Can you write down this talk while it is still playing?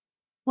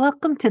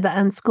Welcome to the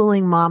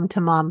Unschooling Mom to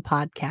Mom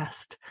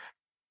podcast.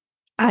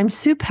 I'm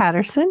Sue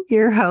Patterson,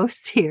 your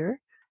host here,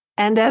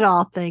 and at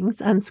All Things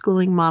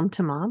Unschooling Mom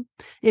to Mom.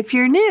 If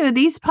you're new,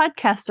 these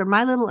podcasts are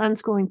my little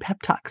unschooling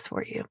pep talks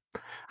for you.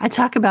 I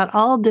talk about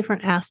all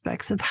different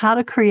aspects of how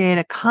to create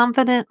a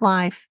confident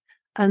life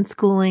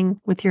unschooling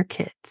with your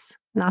kids.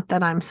 Not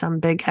that I'm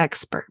some big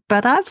expert,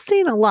 but I've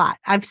seen a lot.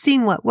 I've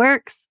seen what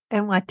works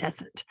and what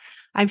doesn't.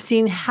 I've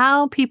seen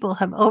how people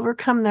have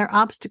overcome their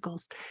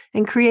obstacles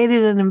and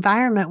created an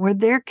environment where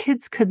their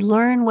kids could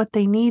learn what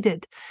they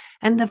needed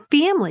and the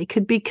family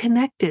could be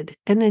connected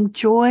and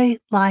enjoy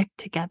life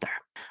together.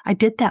 I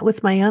did that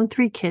with my own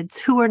 3 kids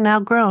who are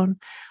now grown.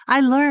 I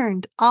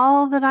learned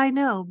all that I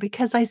know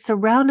because I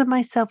surrounded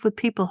myself with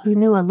people who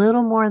knew a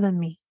little more than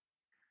me.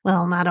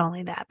 Well, not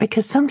only that,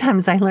 because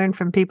sometimes I learned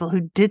from people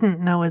who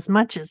didn't know as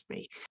much as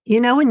me.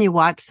 You know, when you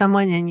watch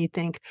someone and you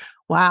think,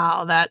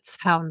 wow, that's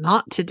how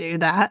not to do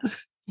that.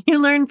 You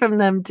learn from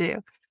them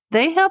too.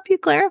 They help you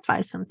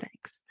clarify some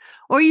things.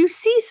 Or you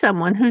see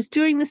someone who's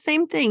doing the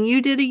same thing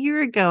you did a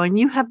year ago, and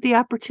you have the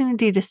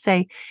opportunity to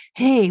say,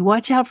 hey,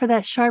 watch out for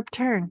that sharp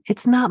turn.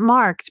 It's not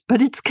marked,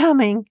 but it's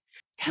coming.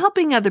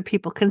 Helping other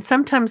people can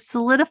sometimes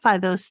solidify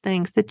those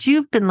things that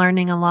you've been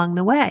learning along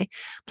the way.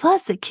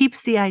 Plus, it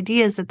keeps the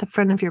ideas at the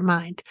front of your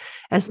mind,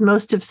 as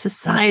most of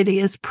society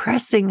is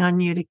pressing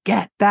on you to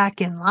get back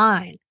in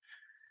line.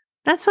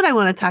 That's what I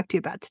want to talk to you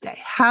about today,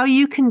 how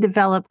you can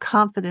develop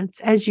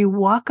confidence as you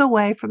walk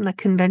away from the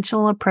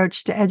conventional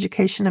approach to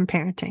education and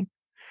parenting.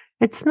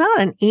 It's not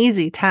an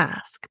easy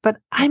task, but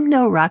I'm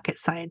no rocket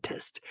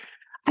scientist.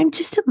 I'm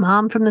just a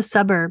mom from the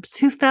suburbs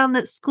who found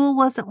that school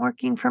wasn't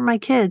working for my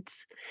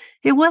kids.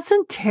 It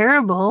wasn't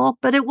terrible,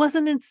 but it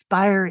wasn't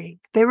inspiring.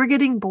 They were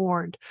getting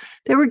bored.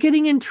 They were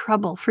getting in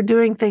trouble for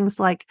doing things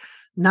like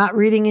not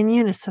reading in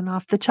unison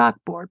off the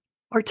chalkboard,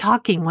 or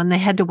talking when they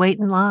had to wait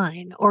in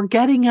line, or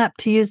getting up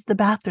to use the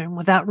bathroom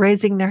without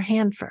raising their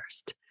hand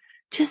first.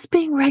 Just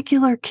being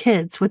regular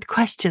kids with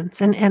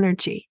questions and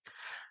energy.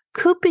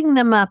 Cooping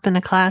them up in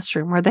a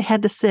classroom where they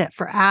had to sit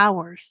for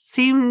hours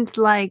seemed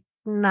like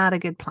not a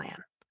good plan.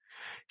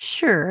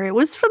 Sure, it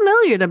was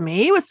familiar to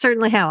me. It was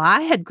certainly how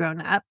I had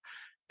grown up.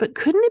 But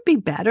couldn't it be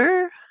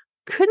better?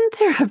 Couldn't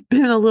there have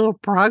been a little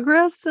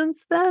progress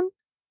since then?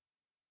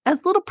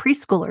 As little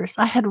preschoolers,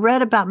 I had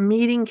read about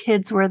meeting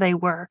kids where they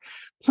were,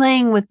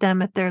 playing with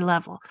them at their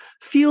level,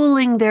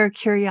 fueling their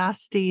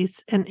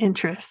curiosities and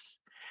interests.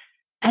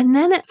 And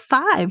then at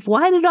 5,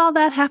 why did all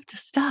that have to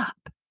stop?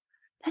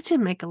 That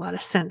didn't make a lot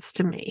of sense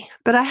to me,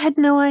 but I had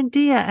no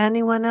idea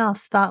anyone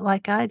else thought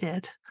like I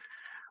did.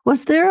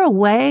 Was there a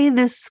way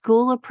this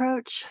school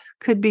approach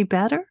could be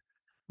better,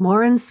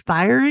 more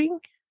inspiring?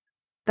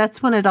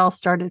 That's when it all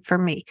started for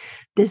me,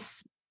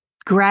 this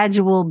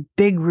gradual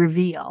big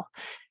reveal.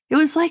 It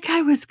was like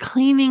I was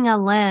cleaning a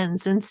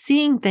lens and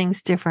seeing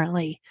things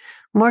differently,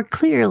 more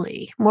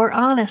clearly, more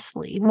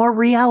honestly, more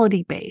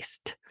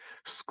reality-based.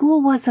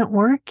 School wasn't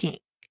working.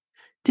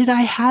 Did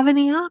I have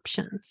any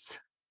options?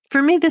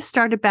 For me, this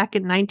started back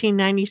in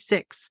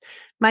 1996.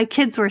 My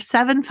kids were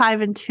 7,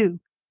 5, and 2.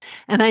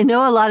 And I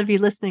know a lot of you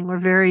listening were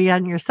very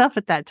young yourself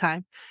at that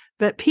time,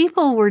 but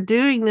people were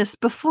doing this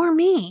before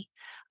me.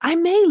 I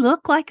may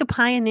look like a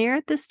pioneer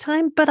at this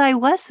time, but I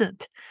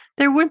wasn't.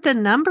 There weren't the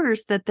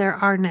numbers that there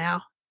are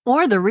now,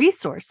 or the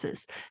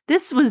resources.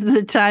 This was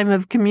the time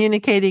of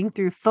communicating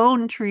through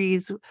phone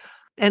trees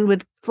and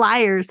with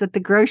flyers at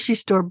the grocery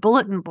store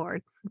bulletin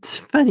board. It's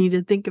funny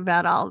to think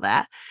about all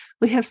that.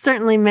 We have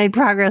certainly made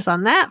progress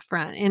on that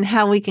front in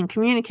how we can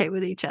communicate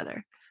with each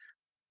other.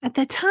 At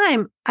that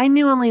time, I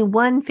knew only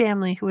one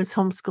family who was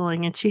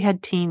homeschooling, and she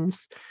had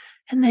teens,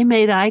 and they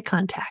made eye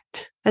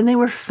contact, and they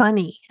were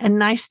funny and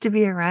nice to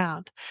be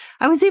around.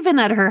 I was even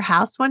at her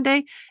house one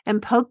day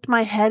and poked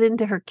my head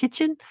into her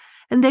kitchen,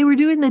 and they were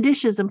doing the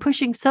dishes and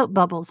pushing soap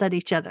bubbles at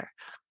each other.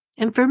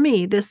 And for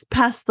me, this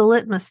passed the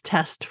litmus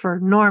test for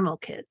normal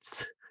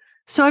kids.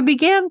 So I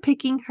began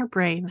picking her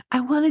brain.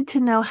 I wanted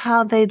to know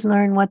how they'd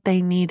learn what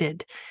they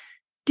needed.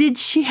 Did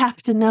she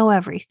have to know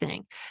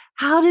everything?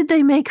 How did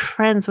they make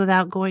friends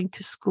without going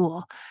to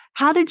school?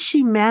 How did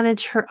she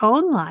manage her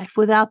own life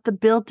without the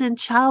built-in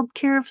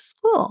childcare of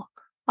school?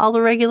 All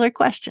the regular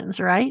questions,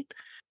 right?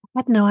 I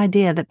had no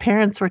idea that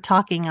parents were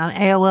talking on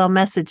AOL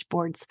message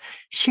boards,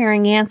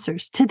 sharing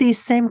answers to these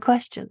same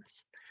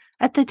questions.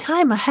 At the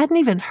time, I hadn't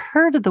even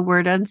heard of the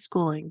word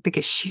unschooling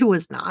because she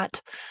was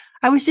not.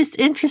 I was just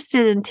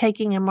interested in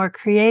taking a more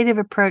creative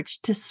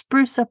approach to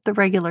spruce up the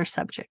regular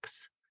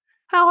subjects.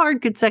 How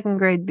hard could second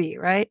grade be,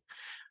 right?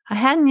 I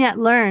hadn't yet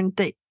learned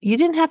that you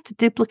didn't have to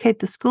duplicate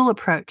the school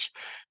approach.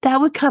 That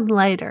would come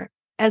later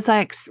as I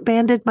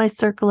expanded my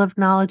circle of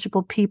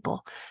knowledgeable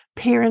people,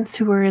 parents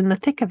who were in the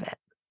thick of it.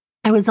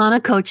 I was on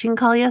a coaching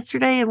call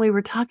yesterday, and we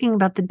were talking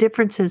about the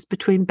differences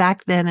between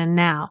back then and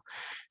now.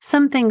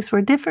 Some things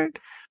were different,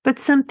 but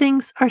some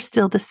things are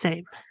still the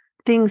same.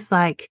 Things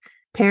like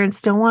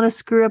parents don't want to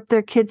screw up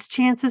their kids'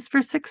 chances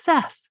for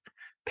success.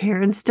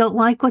 Parents don't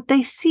like what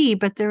they see,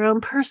 but their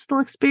own personal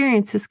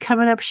experience is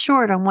coming up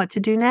short on what to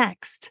do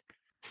next.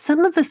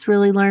 Some of us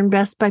really learn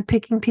best by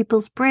picking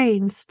people's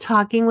brains,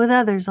 talking with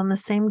others on the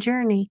same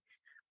journey.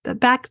 But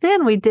back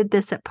then, we did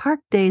this at park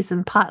days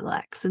and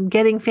potlucks and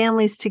getting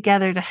families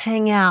together to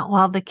hang out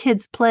while the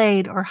kids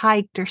played or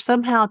hiked or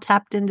somehow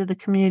tapped into the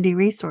community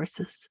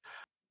resources.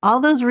 All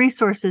those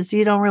resources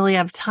you don't really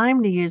have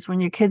time to use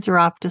when your kids are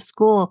off to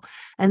school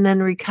and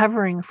then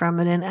recovering from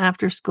it in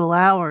after school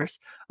hours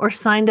or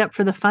signed up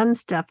for the fun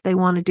stuff they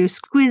want to do,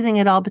 squeezing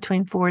it all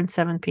between 4 and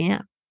 7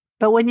 p.m.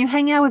 But when you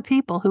hang out with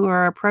people who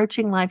are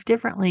approaching life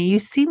differently, you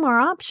see more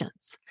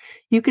options.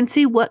 You can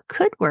see what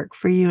could work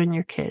for you and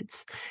your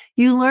kids.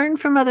 You learn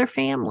from other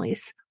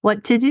families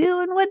what to do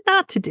and what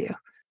not to do,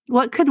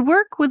 what could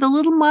work with a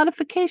little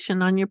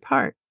modification on your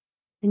part.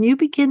 And you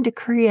begin to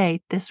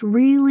create this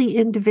really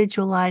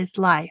individualized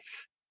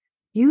life.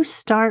 You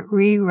start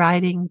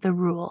rewriting the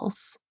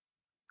rules,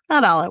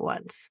 not all at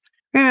once.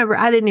 Remember,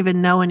 I didn't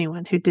even know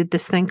anyone who did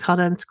this thing called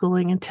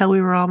unschooling until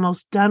we were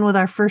almost done with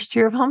our first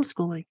year of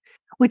homeschooling,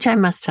 which I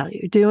must tell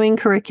you, doing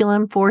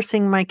curriculum,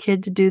 forcing my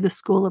kid to do the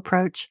school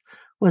approach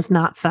was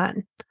not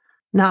fun.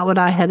 Not what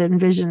I had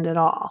envisioned at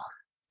all.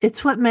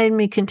 It's what made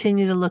me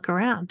continue to look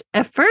around.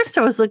 At first,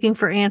 I was looking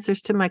for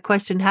answers to my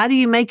question, how do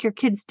you make your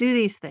kids do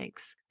these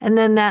things? And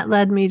then that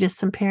led me to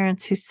some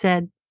parents who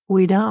said,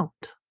 we don't.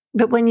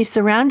 But when you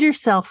surround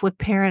yourself with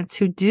parents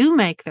who do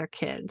make their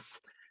kids,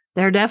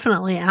 they're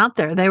definitely out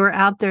there. They were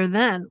out there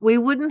then. We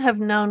wouldn't have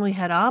known we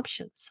had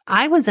options.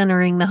 I was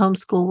entering the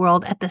homeschool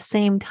world at the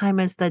same time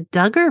as the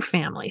Duggar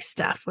family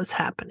stuff was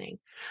happening.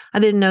 I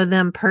didn't know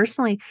them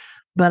personally,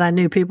 but I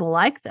knew people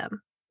like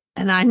them.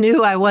 And I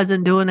knew I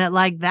wasn't doing it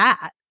like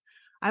that.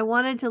 I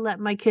wanted to let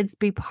my kids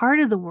be part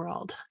of the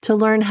world, to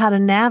learn how to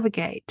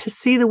navigate, to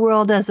see the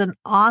world as an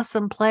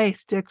awesome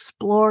place to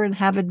explore and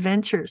have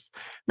adventures,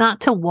 not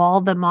to wall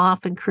them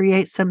off and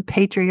create some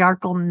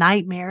patriarchal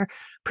nightmare,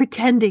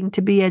 pretending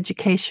to be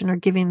education or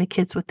giving the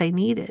kids what they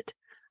needed.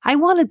 I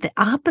wanted the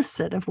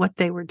opposite of what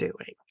they were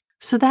doing.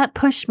 So that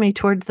pushed me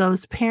toward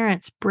those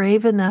parents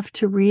brave enough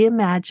to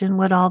reimagine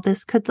what all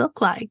this could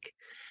look like.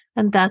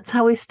 And that's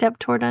how we stepped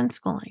toward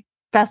unschooling.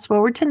 Fast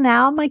forward to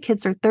now, my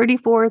kids are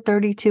 34,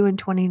 32, and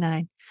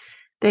 29.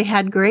 They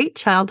had great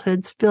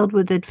childhoods filled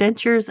with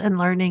adventures and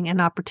learning and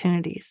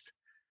opportunities.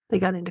 They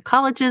got into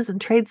colleges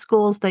and trade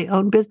schools. They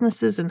own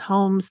businesses and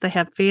homes. They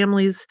have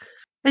families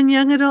and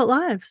young adult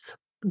lives.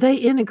 They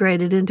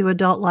integrated into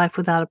adult life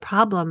without a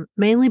problem,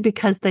 mainly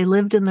because they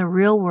lived in the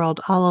real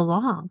world all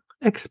along,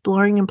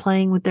 exploring and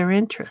playing with their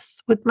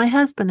interests, with my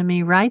husband and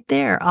me right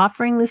there,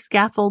 offering the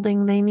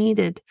scaffolding they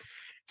needed.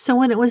 So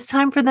when it was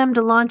time for them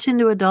to launch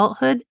into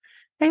adulthood,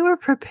 they were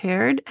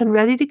prepared and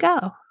ready to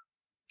go.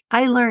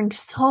 I learned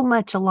so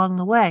much along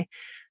the way.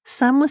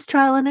 Some was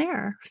trial and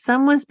error.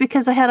 Some was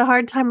because I had a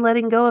hard time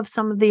letting go of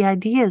some of the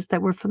ideas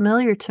that were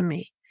familiar to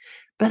me.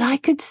 But I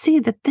could see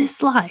that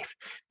this life,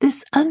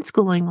 this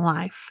unschooling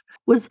life,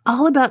 was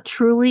all about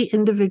truly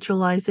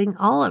individualizing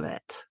all of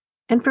it.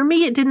 And for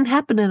me, it didn't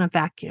happen in a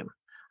vacuum.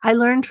 I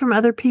learned from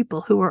other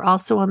people who were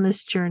also on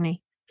this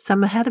journey.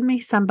 Some ahead of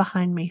me, some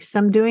behind me,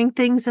 some doing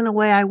things in a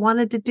way I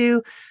wanted to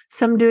do,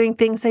 some doing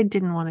things I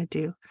didn't want to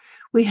do.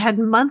 We had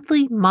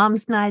monthly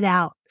Mom's Night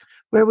Out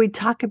where we'd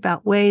talk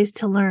about ways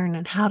to learn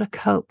and how to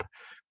cope.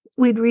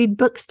 We'd read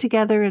books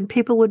together and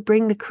people would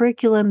bring the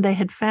curriculum they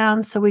had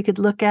found so we could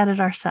look at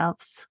it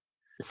ourselves.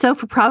 So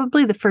for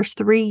probably the first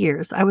 3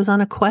 years, I was on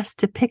a quest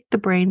to pick the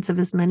brains of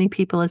as many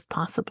people as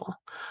possible.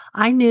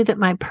 I knew that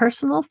my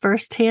personal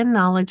firsthand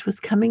knowledge was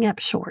coming up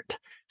short,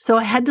 so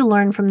I had to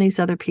learn from these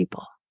other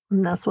people.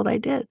 And that's what I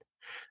did.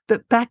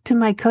 But back to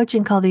my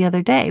coaching call the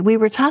other day, we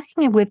were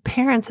talking with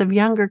parents of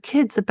younger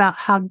kids about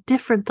how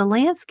different the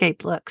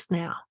landscape looks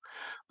now.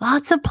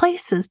 Lots of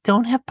places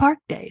don't have park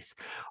days,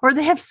 or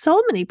they have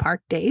so many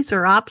park days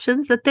or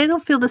options that they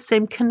don't feel the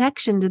same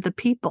connection to the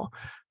people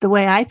the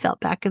way I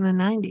felt back in the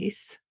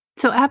 90s.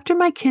 So after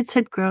my kids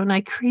had grown, I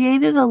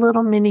created a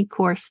little mini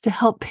course to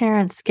help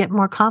parents get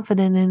more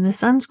confident in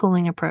this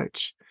unschooling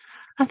approach.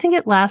 I think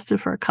it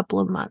lasted for a couple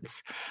of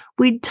months.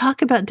 We'd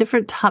talk about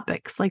different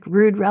topics like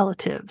rude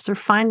relatives or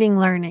finding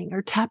learning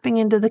or tapping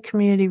into the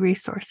community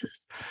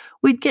resources.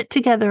 We'd get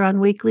together on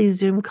weekly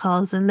Zoom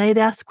calls and they'd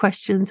ask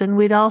questions and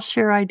we'd all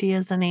share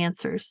ideas and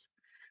answers.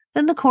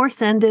 Then the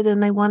course ended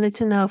and they wanted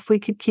to know if we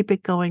could keep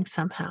it going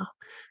somehow.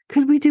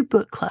 Could we do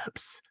book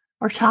clubs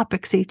or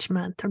topics each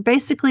month or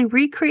basically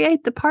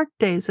recreate the park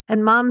days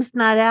and Mom's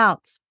Night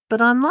Outs,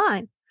 but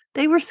online?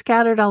 They were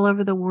scattered all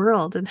over the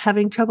world and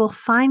having trouble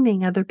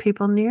finding other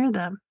people near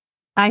them.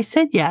 I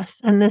said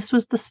yes, and this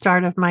was the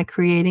start of my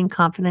Creating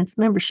Confidence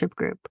membership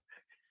group.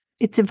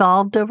 It's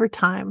evolved over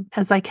time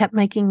as I kept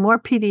making more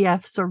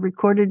PDFs or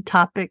recorded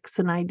topics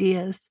and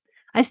ideas.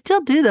 I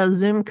still do those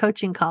Zoom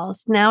coaching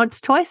calls. Now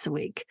it's twice a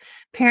week.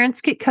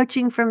 Parents get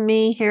coaching from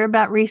me, hear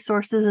about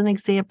resources and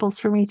examples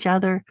from each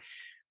other.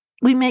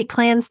 We make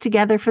plans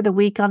together for the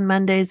week on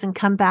Mondays and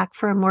come back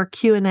for a more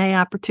Q&A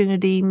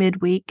opportunity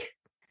midweek.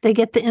 They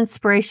get the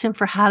inspiration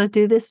for how to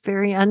do this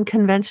very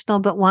unconventional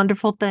but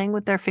wonderful thing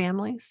with their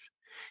families.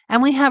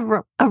 And we have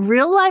a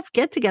real life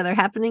get together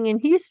happening in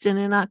Houston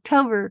in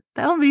October.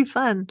 That'll be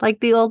fun,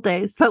 like the old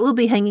days, but we'll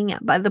be hanging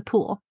out by the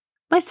pool.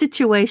 My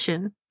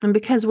situation, and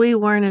because we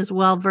weren't as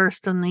well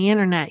versed on the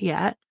internet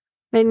yet,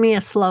 made me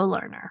a slow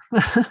learner.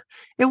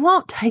 It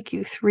won't take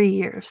you 3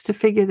 years to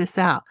figure this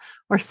out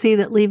or see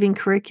that leaving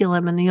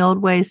curriculum and the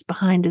old ways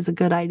behind is a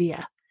good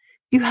idea.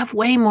 You have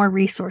way more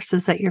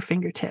resources at your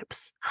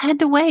fingertips. I had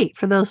to wait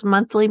for those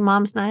monthly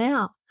Mom's Night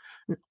Out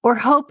or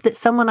hope that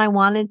someone I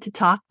wanted to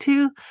talk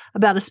to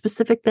about a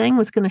specific thing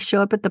was going to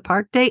show up at the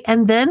park date,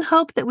 and then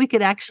hope that we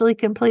could actually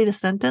complete a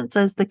sentence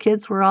as the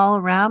kids were all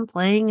around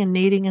playing and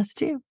needing us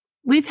too.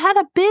 We've had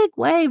a big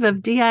wave of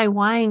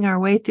DIYing our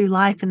way through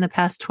life in the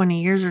past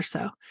 20 years or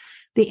so.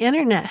 The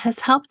internet has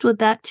helped with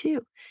that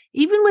too.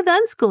 Even with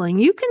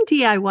unschooling, you can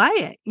DIY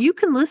it. You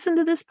can listen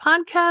to this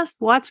podcast,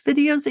 watch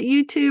videos at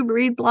YouTube,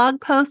 read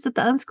blog posts at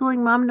the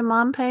Unschooling Mom to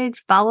Mom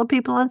page, follow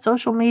people on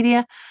social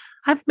media.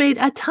 I've made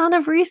a ton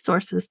of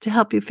resources to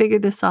help you figure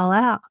this all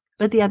out.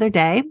 But the other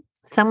day,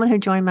 someone who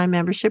joined my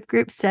membership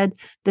group said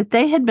that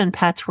they had been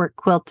patchwork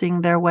quilting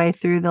their way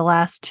through the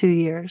last 2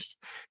 years.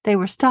 They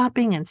were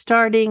stopping and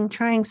starting,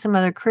 trying some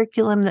other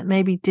curriculum that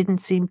maybe didn't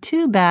seem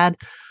too bad,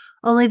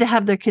 only to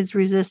have their kids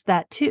resist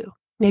that too.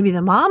 Maybe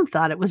the mom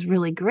thought it was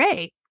really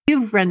great.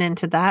 You've run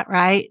into that,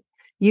 right?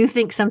 You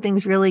think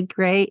something's really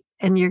great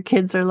and your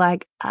kids are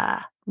like,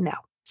 no.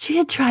 She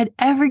had tried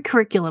every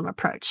curriculum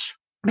approach,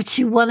 but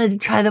she wanted to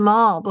try them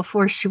all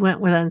before she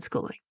went with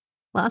unschooling.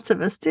 Lots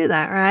of us do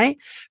that, right?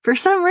 For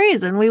some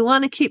reason, we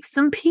want to keep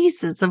some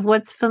pieces of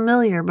what's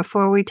familiar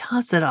before we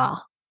toss it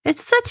all.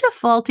 It's such a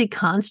faulty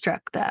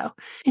construct, though.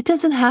 It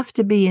doesn't have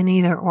to be an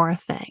either or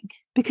thing.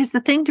 Because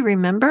the thing to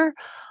remember,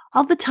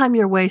 all the time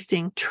you're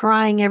wasting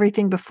trying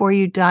everything before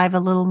you dive a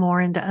little more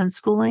into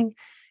unschooling,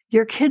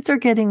 your kids are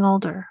getting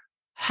older.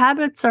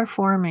 Habits are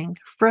forming.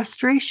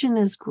 Frustration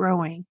is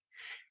growing.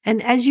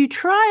 And as you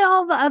try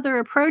all the other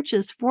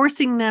approaches,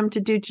 forcing them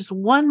to do just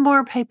one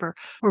more paper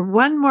or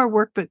one more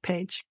workbook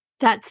page,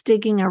 that's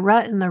digging a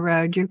rut in the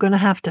road you're going to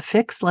have to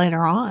fix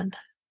later on.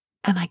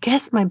 And I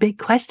guess my big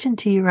question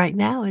to you right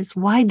now is,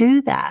 why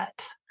do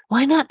that?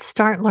 Why not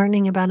start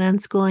learning about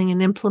unschooling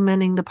and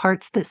implementing the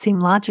parts that seem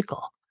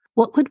logical?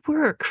 What would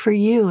work for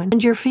you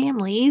and your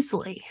family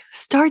easily?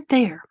 Start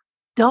there.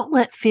 Don't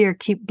let fear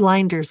keep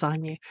blinders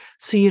on you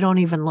so you don't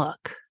even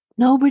look.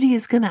 Nobody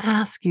is going to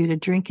ask you to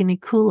drink any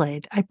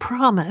Kool-Aid, I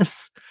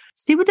promise.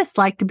 See what it's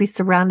like to be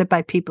surrounded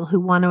by people who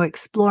want to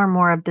explore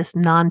more of this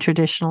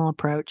non-traditional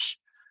approach.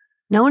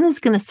 No one is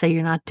going to say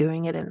you're not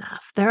doing it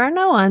enough. There are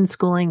no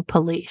unschooling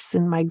police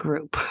in my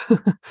group.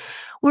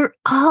 We're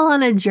all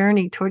on a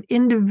journey toward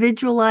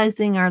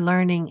individualizing our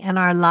learning and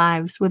our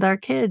lives with our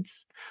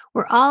kids.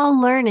 We're all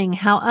learning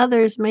how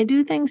others may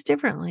do things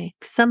differently.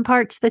 Some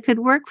parts that could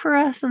work for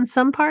us and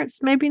some parts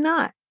maybe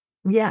not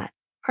yet,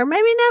 or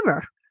maybe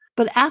never.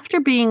 But after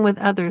being with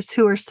others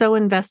who are so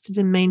invested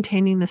in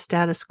maintaining the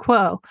status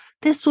quo,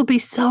 this will be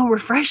so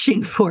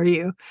refreshing for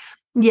you.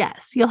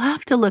 Yes, you'll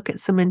have to look at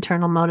some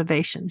internal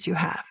motivations you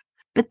have,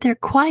 but they're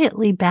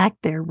quietly back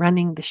there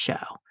running the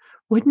show.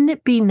 Wouldn't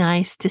it be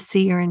nice to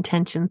see your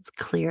intentions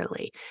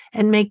clearly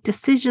and make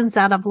decisions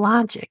out of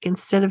logic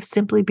instead of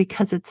simply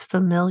because it's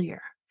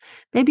familiar?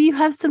 Maybe you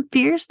have some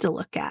fears to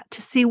look at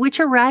to see which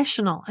are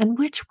rational and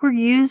which were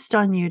used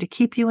on you to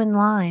keep you in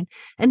line,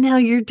 and now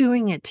you're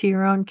doing it to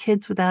your own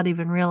kids without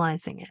even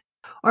realizing it.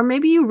 Or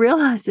maybe you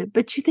realize it,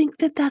 but you think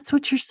that that's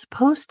what you're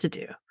supposed to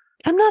do.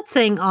 I'm not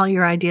saying all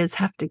your ideas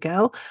have to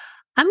go.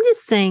 I'm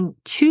just saying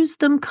choose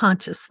them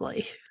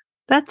consciously.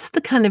 That's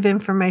the kind of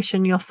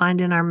information you'll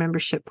find in our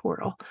membership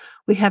portal.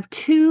 We have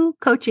 2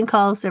 coaching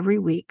calls every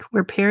week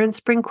where parents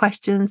bring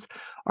questions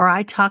or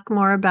I talk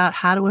more about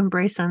how to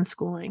embrace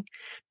unschooling.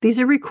 These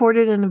are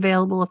recorded and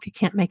available if you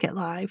can't make it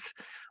live.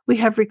 We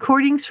have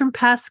recordings from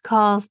past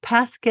calls,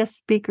 past guest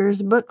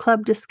speakers, book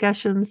club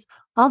discussions.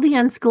 All the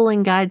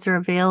unschooling guides are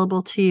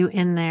available to you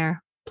in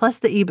there, plus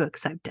the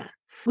ebooks I've done.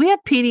 We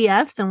have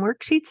PDFs and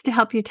worksheets to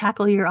help you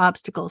tackle your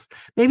obstacles.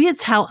 Maybe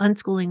it's how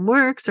unschooling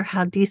works or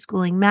how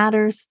deschooling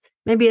matters.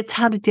 Maybe it's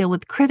how to deal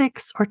with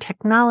critics or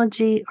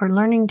technology or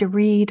learning to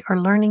read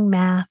or learning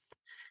math.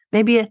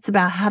 Maybe it's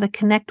about how to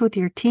connect with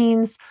your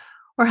teens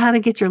or how to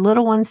get your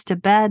little ones to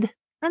bed.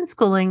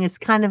 Unschooling is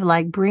kind of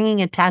like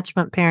bringing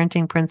attachment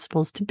parenting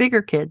principles to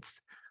bigger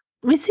kids.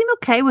 We seem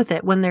okay with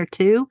it when they're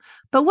 2,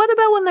 but what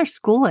about when they're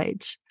school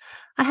age?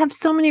 I have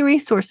so many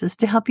resources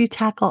to help you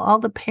tackle all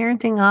the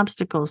parenting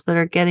obstacles that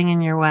are getting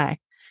in your way.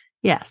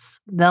 Yes,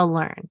 they'll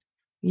learn.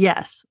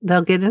 Yes,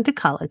 they'll get into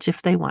college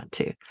if they want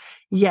to.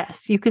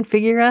 Yes, you can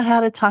figure out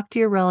how to talk to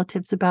your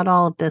relatives about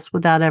all of this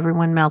without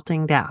everyone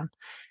melting down.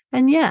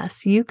 And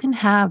yes, you can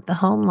have the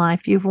home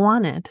life you've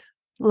wanted.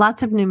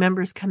 Lots of new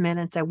members come in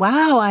and say,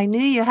 wow, I knew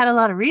you had a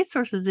lot of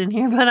resources in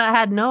here, but I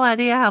had no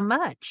idea how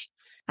much.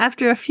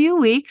 After a few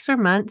weeks or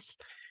months,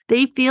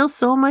 they feel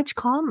so much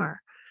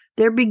calmer.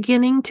 They're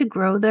beginning to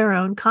grow their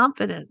own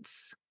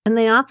confidence. And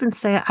they often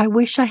say, I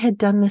wish I had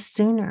done this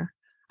sooner.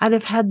 I'd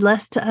have had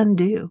less to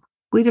undo.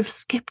 We'd have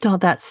skipped all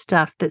that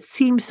stuff that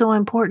seemed so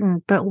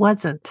important but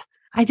wasn't.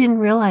 I didn't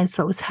realize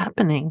what was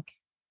happening.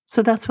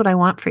 So that's what I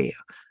want for you.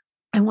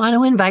 I want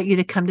to invite you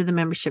to come to the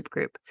membership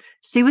group.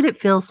 See what it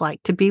feels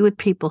like to be with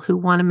people who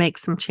want to make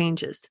some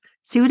changes.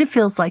 See what it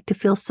feels like to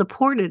feel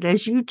supported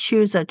as you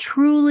choose a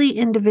truly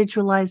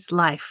individualized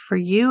life for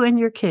you and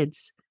your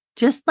kids.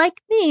 Just like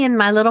me and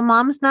my little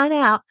mom's night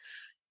out,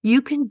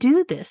 you can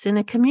do this in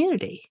a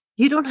community.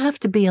 You don't have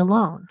to be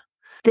alone.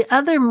 The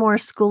other more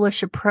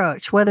schoolish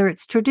approach, whether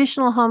it's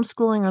traditional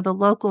homeschooling or the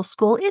local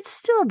school, it's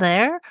still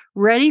there,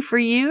 ready for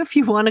you if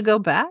you want to go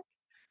back.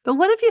 But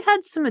what if you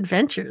had some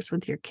adventures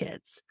with your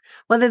kids?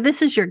 Whether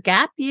this is your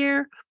gap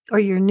year or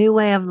your new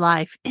way of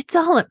life, it's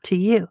all up to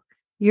you,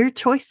 your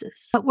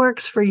choices. What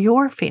works for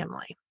your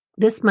family?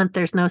 This month,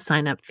 there's no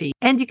sign-up fee,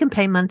 and you can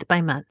pay month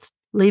by month.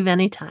 Leave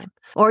anytime.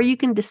 Or you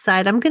can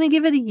decide, I'm going to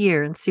give it a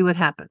year and see what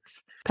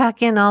happens.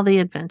 Pack in all the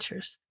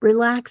adventures.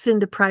 Relax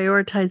into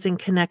prioritizing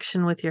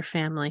connection with your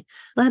family.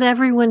 Let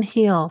everyone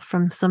heal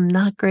from some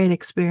not great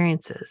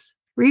experiences.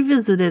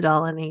 Revisit it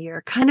all in a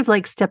year, kind of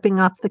like stepping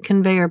off the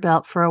conveyor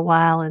belt for a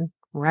while and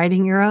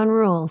writing your own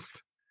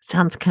rules.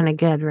 Sounds kind of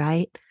good,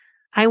 right?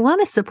 I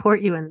want to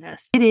support you in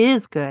this. It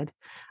is good.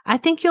 I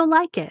think you'll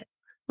like it.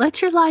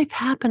 Let your life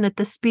happen at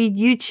the speed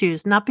you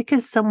choose, not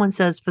because someone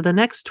says for the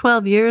next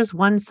 12 years,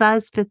 one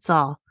size fits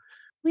all.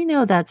 We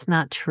know that's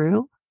not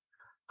true.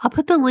 I'll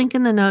put the link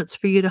in the notes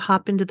for you to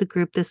hop into the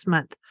group this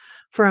month.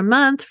 For a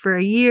month, for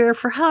a year,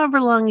 for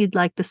however long you'd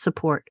like the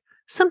support.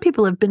 Some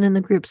people have been in the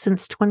group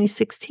since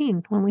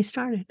 2016 when we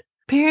started.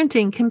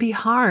 Parenting can be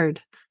hard.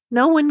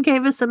 No one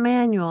gave us a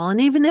manual, and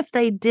even if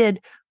they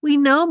did, we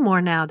know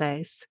more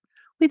nowadays.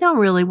 We don't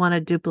really want to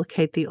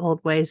duplicate the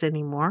old ways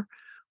anymore.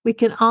 We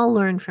can all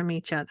learn from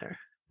each other.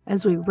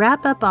 As we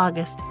wrap up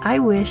August, I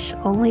wish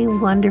only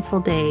wonderful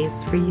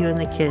days for you and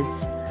the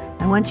kids.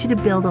 I want you to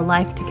build a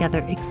life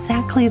together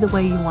exactly the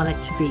way you want it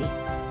to be.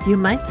 You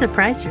might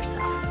surprise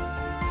yourself.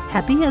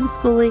 Happy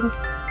unschooling.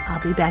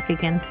 I'll be back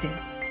again soon.